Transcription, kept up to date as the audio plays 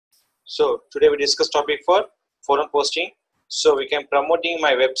So today we discuss topic for forum posting. So we can promoting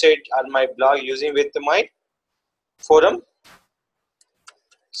my website and my blog using with my forum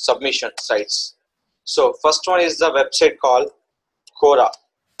submission sites. So first one is the website called Quora.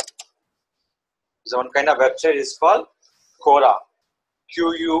 So one kind of website is called Quora,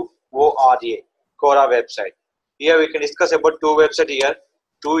 Quora, Quora website. Here we can discuss about two websites here.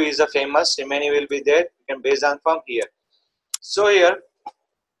 Two is the famous, remaining will be there. You can base on from here. So here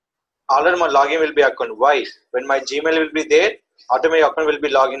already my login will be account. Why? When my Gmail will be there, automatic account will be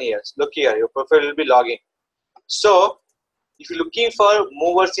login here. Look here, your profile will be login. So if you're looking for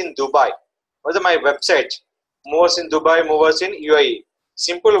movers in Dubai, what is my website? Movers in Dubai, movers in UAE.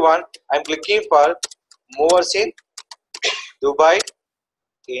 Simple one. I'm clicking for movers in Dubai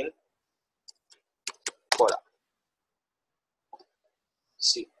in Quora.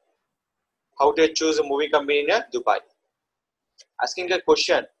 See how to choose a movie company in Dubai. Asking a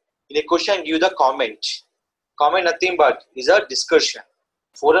question. In a question, give the comment. Comment nothing but is a discussion.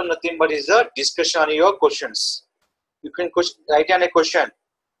 Forum nothing but is a discussion on your questions. You can write down a question.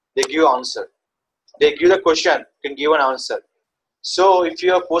 They give answer. They give the question. You can give an answer. So if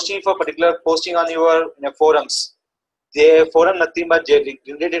you are posting for particular posting on your forums, the forum nothing but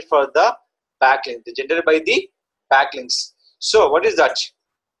generated for the backlink. They generated by the backlinks. So what is that?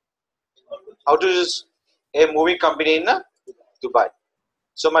 How to use a movie company in Dubai.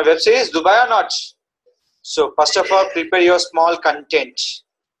 So my website is Dubai or not? So first of all, prepare your small content.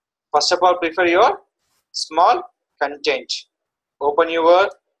 First of all, prepare your small content. Open your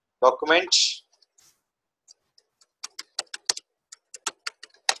document.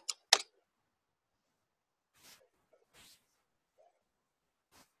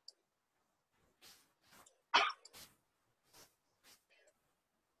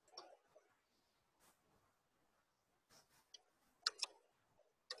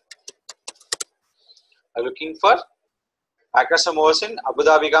 I'm looking for packers and movers in Abu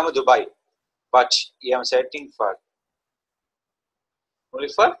Dhabi, Dubai, but I am searching for only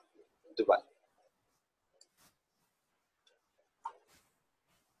for Dubai.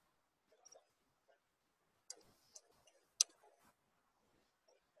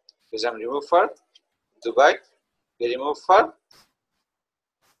 Because I'm remove for Dubai, we remove for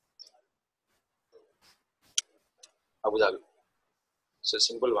Abu Dhabi. So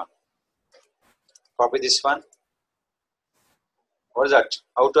simple one. Copy this one. What is that?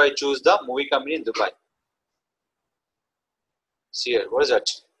 How do I choose the movie company in Dubai? See here. What is that?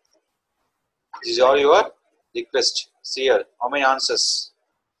 This is all your request. See here. How many answers?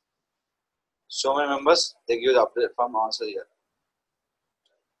 So many members. They give the update from answer here.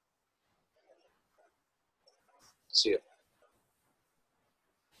 See here.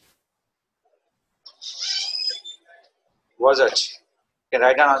 What is that? You can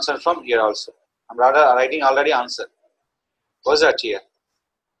write an answer from here also. I'm writing already answer. What is that here?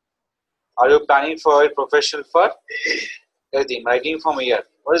 Are you planning for a professional for everything? I'm writing from here.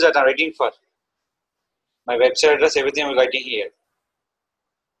 What is that I'm writing for? My website address, everything I'm writing here.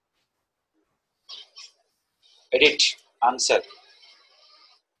 Edit, answer.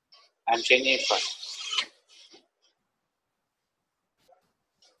 I'm changing it for.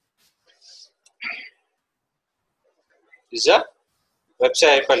 This is a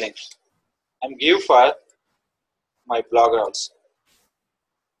website hyperlink. I'm give for my blogger also.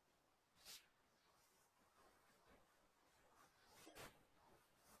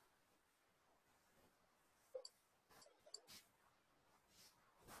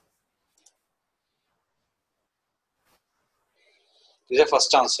 This is the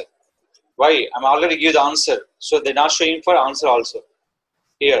first answer. Why? I'm already give the answer. So they're not showing for answer also.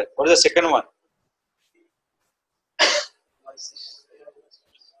 Here. What is the second one?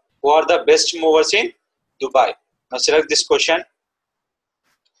 Who are the best movers in Dubai? Now select this question.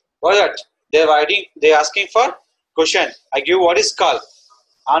 What is that? They're writing, they're asking for question. I give what is called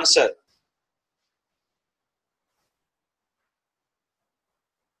answer.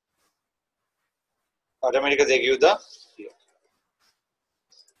 Automatically they give the here.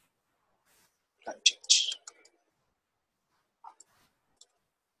 Content.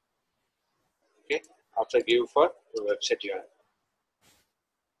 Okay. After give for the website URL.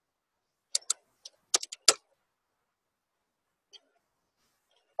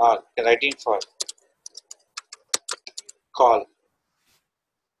 Writing for call.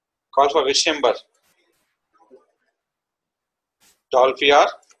 Call for which number? Toll free or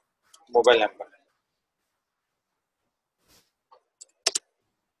mobile number.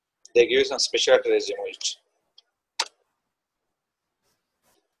 They give some special resume.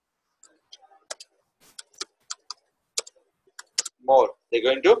 more. They're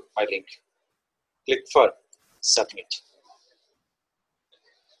going to my link. Click for submit.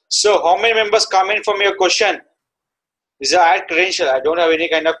 So how many members comment from your question? This is add credential. I don't have any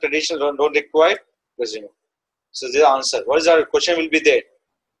kind of credential. Don't require resume. So this is the answer. What is our question will be there?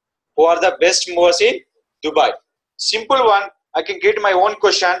 Who are the best movers in Dubai? Simple one. I can create my own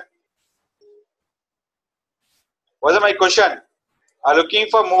question. What is my question? I'm looking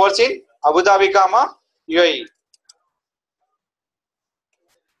for movers in Abu Dhabi, UAE.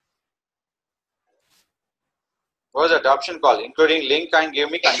 What is that option called? Including link and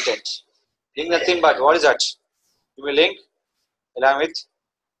give me content. Link nothing but what is that? Give me link along with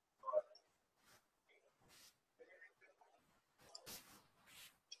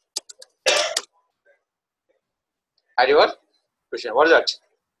add your question. What is that?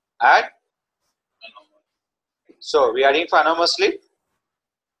 Add. So we are adding for anonymously.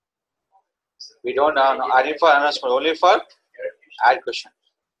 We don't adding for anonymously, only for add question.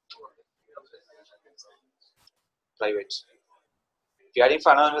 Private. If you are adding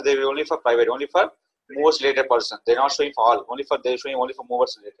for anonymous, they will only for private, only for movers related person. They're not showing for all, only for they're showing only for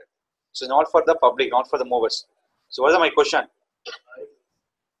movers related. So not for the public, not for the movers. So what is my question?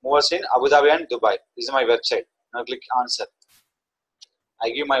 Movers in Abu Dhabi and Dubai. This is my website. Now click answer. I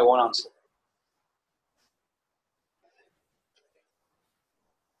give my own answer.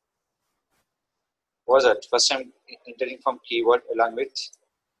 What was that? First I'm entering from keyword along with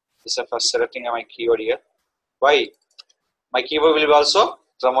this is first selecting my keyword here. Why? My keyword will be also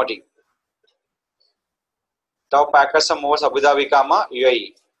promoting. Top packers and movers Abu Dhabi,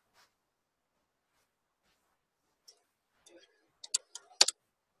 UAE.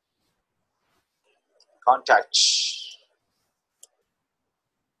 Contacts.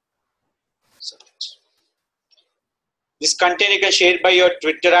 This content you can share by your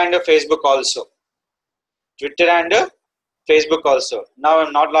Twitter and Facebook also. Twitter and Facebook also. Now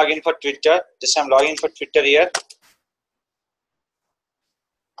I'm not logging for Twitter. Just I'm logging for Twitter here.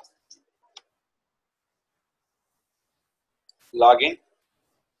 Login.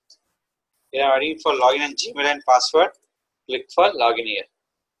 Here I'm adding for login and Gmail and password. Click for login here.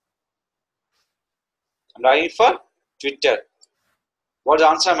 I'm logging for Twitter. What's the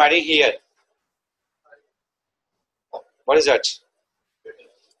answer I'm adding here? What is that?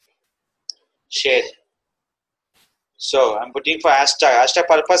 Share. So I'm putting for hashtag. Hashtag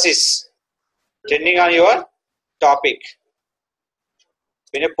purpose is trending on your topic.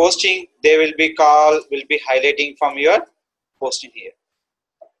 When you're posting, they will be highlighting from your posting here.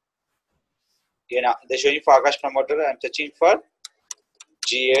 You know, they're showing for Akash promoter. I'm searching for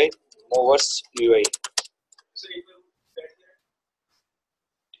GA movers UAE.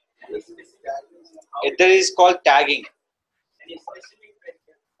 There is called tagging.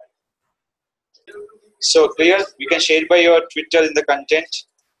 So clear, you can share by your Twitter in the content.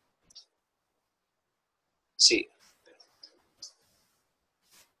 See.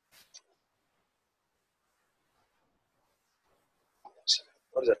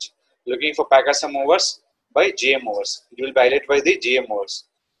 What is that? Looking for packers and movers by GM movers. It will be highlighted by the GM movers.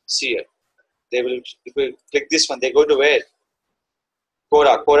 See here. They will click this one. They go to where?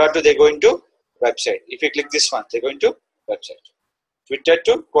 Quora. Quora to they go into website. If you click this one, they go into website. Twitter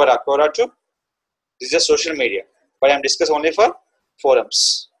to Quora. Quora to this is social media. But I'm discussing only for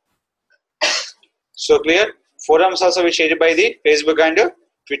forums. So clear? Forums also we shared by the Facebook and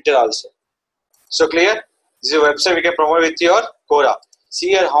Twitter also. So clear? This is a website we can promote with your Quora. See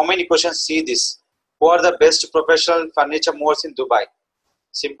here how many questions. See this. Who are the best professional furniture movers in Dubai?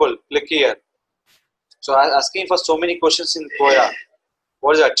 Simple. Click here. So I'm asking for so many questions in Quora.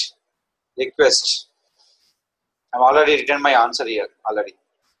 What is that? Request. I'm already written my answer here already.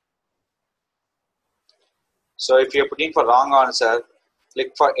 So if you're putting for wrong answer,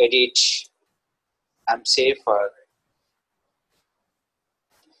 click for edit. I'm safer.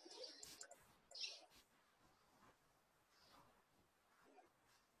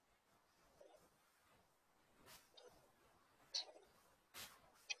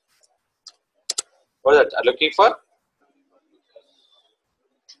 What is that? I'm looking for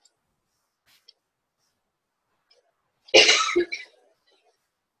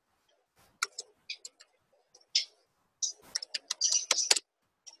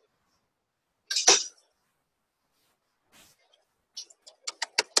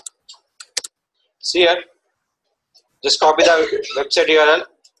see here. Just copy the website URL.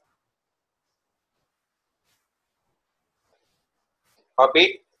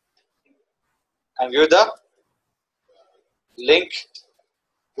 Copy and view the link.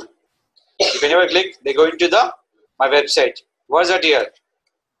 If anyone click, they go into my website. What is that here?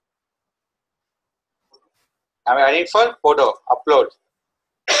 I'm adding for photo upload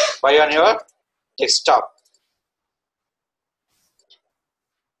by on your desktop.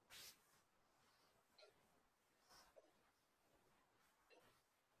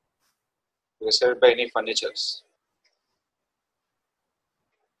 Reserved by any furnitures.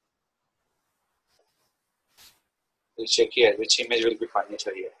 We'll check here which image will be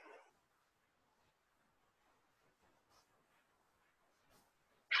furniture here.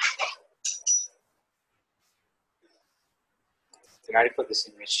 Ready for this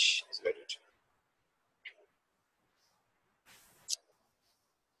image is ready.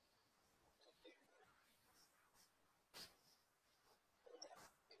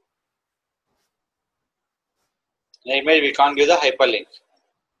 In the image we can't give the hyperlink.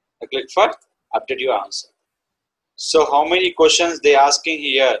 I click for update your answer. So how many questions they asking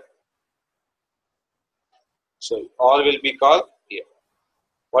here? So all will be called here.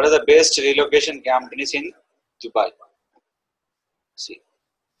 What are the best relocation companies in Dubai? See.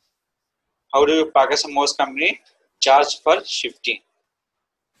 How do you Pakistan most company charge for shifting?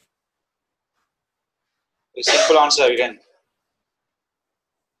 A simple answer again.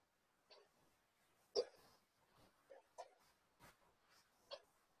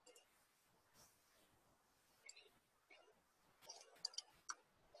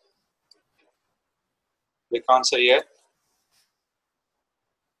 Quick answer here.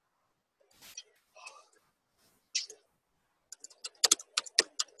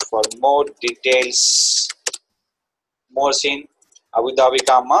 For more details, more in Abu Dhabi,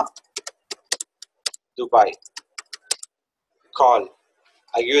 Dubai. Call.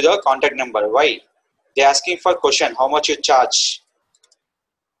 I give you the contact number. Why? They asking for question. How much you charge?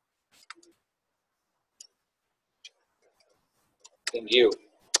 Can give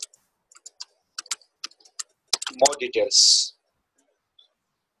more details.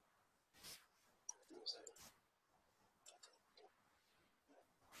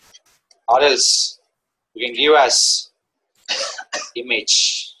 Or else you can give us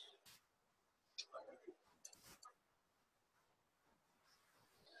image.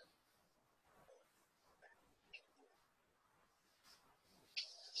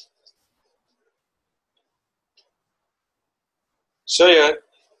 So here,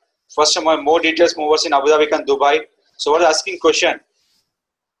 first of all, more details movers in Abu Dhabi and Dubai. So what is asking question?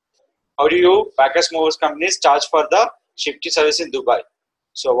 How do you package movers companies charge for the shifting service in Dubai?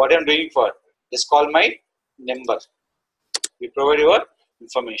 So what I'm doing for? Just call my number. We provide your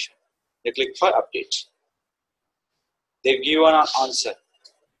information. You click for update. They give you an answer.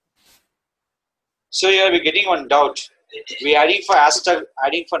 So here we're getting one doubt. We adding for hashtag,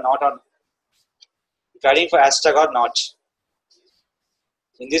 adding for not on. If adding for hashtag or not.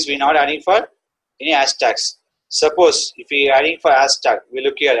 In this we're not adding for any hashtags. Suppose if we adding for hashtag, we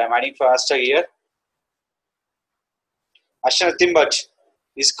look here. I'm adding for hashtag here. Hashtag nothing but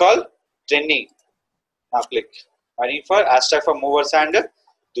is called trending. Now click. Adding for hashtag for movers and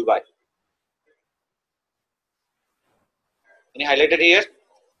Dubai. Any highlighted here?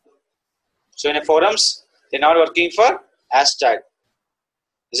 So in a forums, they're not working for hashtag.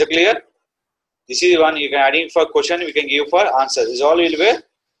 Is it clear? This is one you can add in for question, we can give for answer. This all will be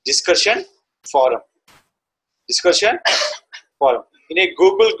discussion forum. Discussion forum. In a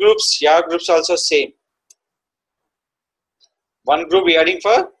Google groups, Yahoo groups also same. One group we adding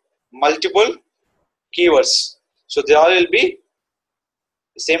for multiple keywords. So they all will be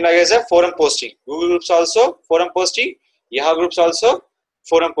same like as a forum posting. Google groups also forum posting. Yahoo groups also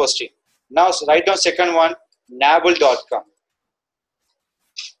forum posting. Now write down second one, nabble.com.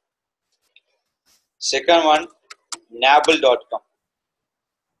 Second one, nabble.com.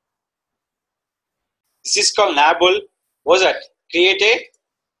 This is called Nabble. What's that? Create a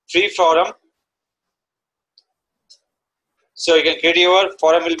free forum. So you can create your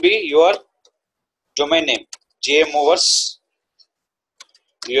forum will be your domain name. JM Movers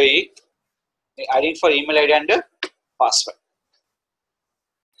UAE. Adding for email ID and password.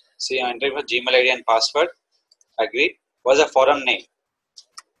 See, I'm entering for Gmail ID and password. Agree. What's the forum name?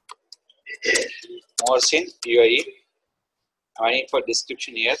 Movers in UAE. I'm adding for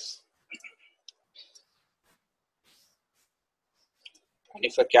description here.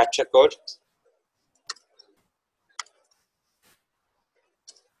 And for capture code.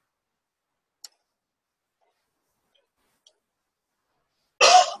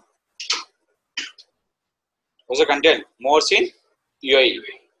 What's the content? Movers in UAE.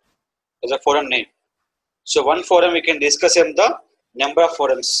 As a forum name. So one forum we can discuss in the number of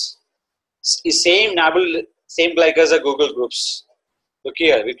forums. Is same Nabble, same like as a Google groups. Look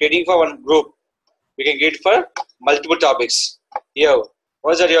here, we're creating for one group. We can get for multiple topics. Here,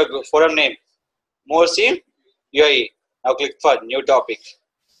 what is that your forum name? Movers in UAE. Now click for new topic.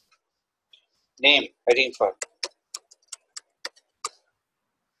 Name, heading for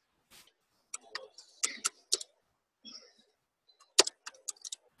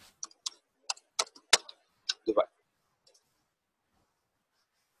Dubai.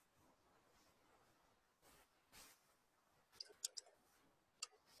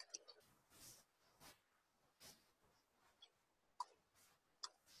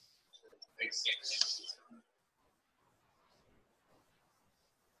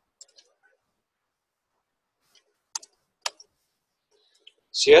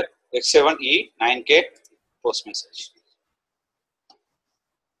 Here X7E 9K post message.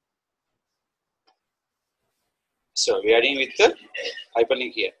 So we are adding with the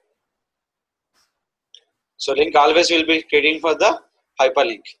hyperlink here. So link always will be creating for the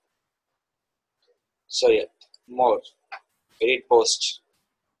hyperlink. So yeah, more edit post.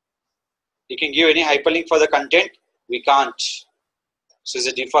 You can give any hyperlink for the content. We can't. So it's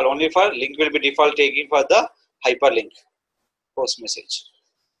a default only for link will be default taking for the hyperlink post message.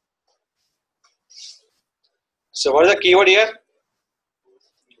 So what is the keyword here?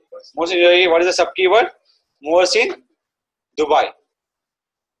 Most in UAE, what is the sub keyword? Movers in Dubai.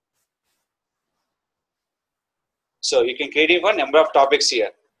 So you can create it for number of topics here.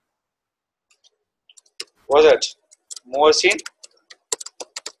 What is it? Movers in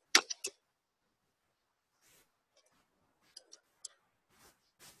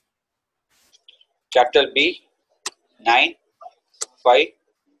capital B 9 5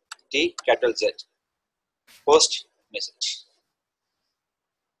 T capital Z. Post message.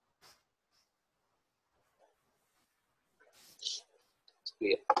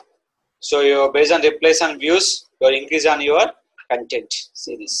 Clear. So you based on replies and views, you increase on your content.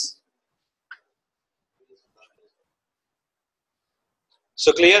 See this.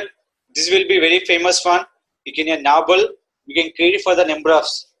 So clear. This will be very famous one. You can enable. You can create it for the number of.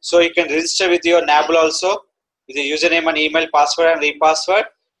 So you can register with your enable also with the username and email, password and re-password.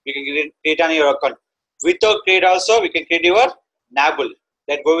 You can create on your account. Without create also, we can create your enable.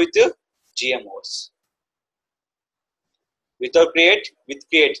 That go with the GMOs. Without create, with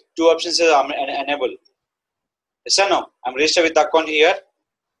create. Two options are enable. Yes or no? I'm registered with the account here.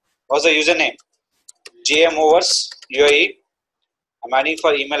 What's the username? GM overs UAE. I'm adding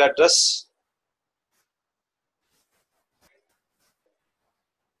for email address.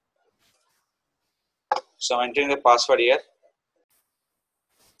 So I'm entering the password here.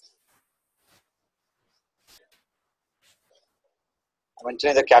 I'm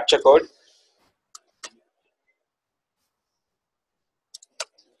entering the captcha code.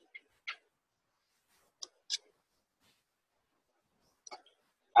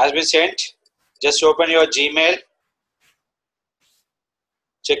 Has been sent. Just open your Gmail.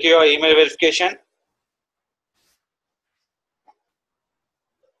 Check your email verification.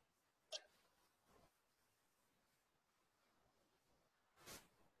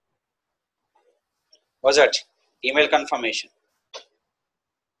 What's that? Email confirmation.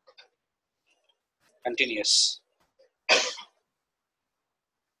 Continuous.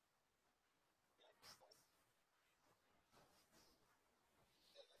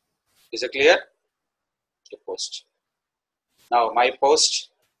 Is it clear? The post. Now my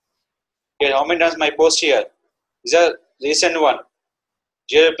post. Here, how many times my post here? Is a recent one.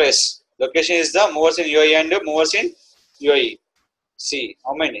 Zero place. Location is the movers in UAE and movers in UAE. See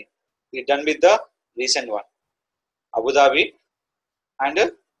how many? We done with the recent one. Abu Dhabi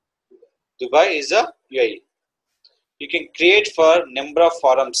and Dubai is the UAE. You can create for number of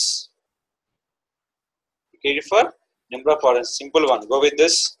forums. Create for number of forums. Simple one. Go with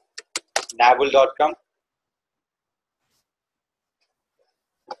this. Nabul.com.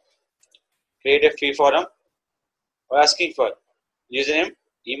 Create a free forum. We're asking for username,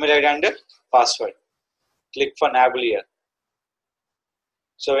 email ID and password. Click for Nabul here.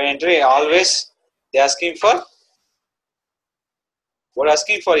 So when entering always they asking for what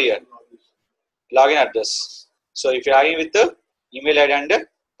asking for here? Login address. So if you are in with the email ID and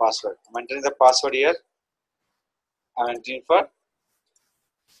password, I'm entering the password here. I'm entering for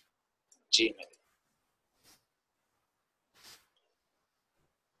Gmail.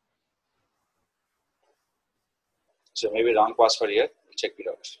 So maybe wrong password here. Check it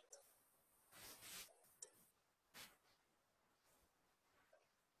out.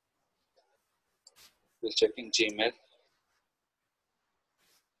 We'll check in Gmail.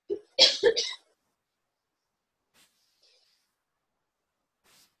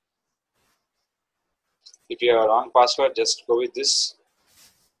 If you have a wrong password, just go with this.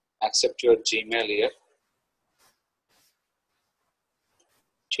 Accept your Gmail here.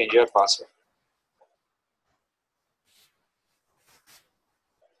 Change your password.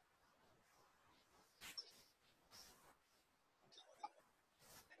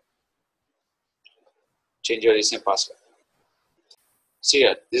 Change your username password. See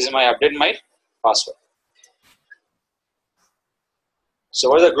here, this is my update my password. So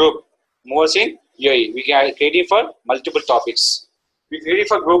what is the group? Movers in UAE. We can create it for multiple topics. We create it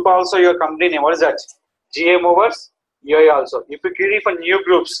for group also your company name. What is that? GA Movers UAE also. If you create it for new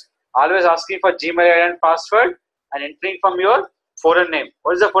groups, always asking for Gmail ID and password and entering from your foreign name.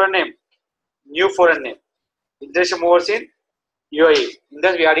 What is the foreign name? New foreign name. International Movers in UAE. In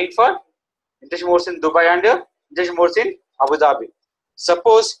that we are adding for International Movers in Dubai and International Movers in Abu Dhabi.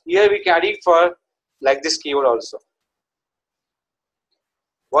 Suppose here we can add it for like this keyword also.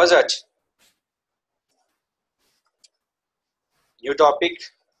 What is that? New topic.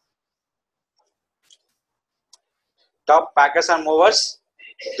 Top packers and movers.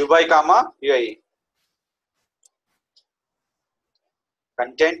 Dubai, UAE.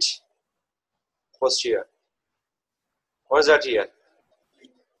 Content. Post here. What is that here?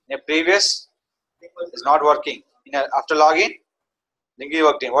 In a previous is not working. After login, link is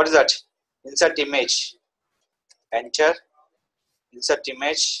working. What is that? Insert image. Enter. Insert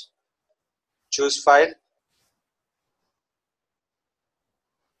image. Choose file.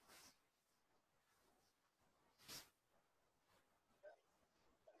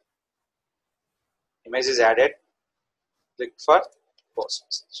 Image is added. Click for post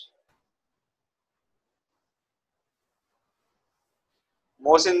message.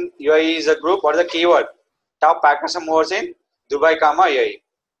 Movers in UAE is a group. What is the keyword? Top packers and movers in Dubai, UAE.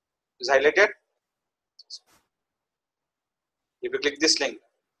 Is highlighted. If you click this link,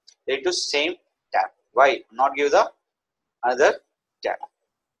 they do same tab. Why not give the another tab?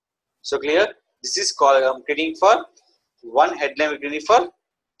 So clear. This is called creating for one headline. Creating for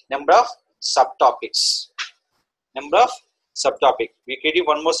number of subtopics. Number of subtopic. We created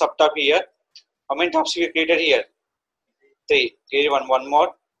one more subtopic here. How many topics we created here? 3. Created one more.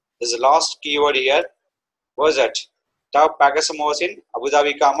 There's the last keyword here. What was that? Top packers and movers in Abu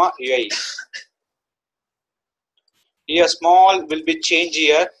Dhabi, UAE. Here small will be changed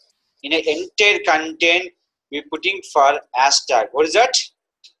here. In an entire content we putting for hashtag. What is that?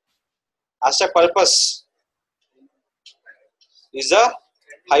 Hashtag purpose is a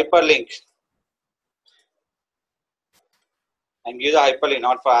hyperlink. And give the hyperlink,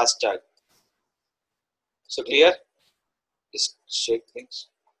 not for hashtag. So clear? Just shake things.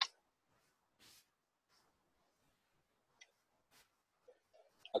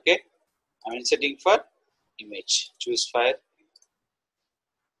 Okay. I'm inserting for image. Choose file.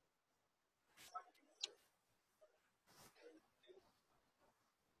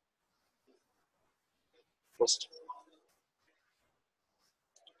 Post.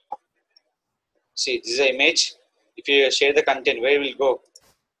 See, this is an image. If you share the content, where will go?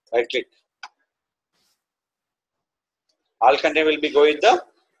 Right click. All content will be going to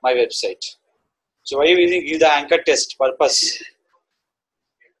my website. So why will you give the anchor test purpose?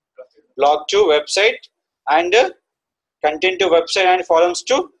 Blog to website and content to website and forums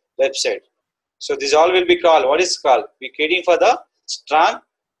to website. So this all will be called, what is called? We are creating for the strong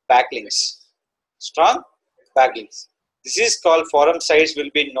backlinks. Strong backlinks. This is called forum sites will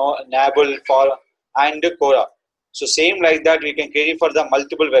be enabled for and Quora. So same like that we can create for the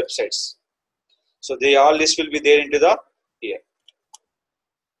multiple websites. So they all this will be there into the here.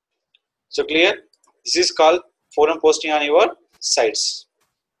 So clear? This is called forum posting on your sites.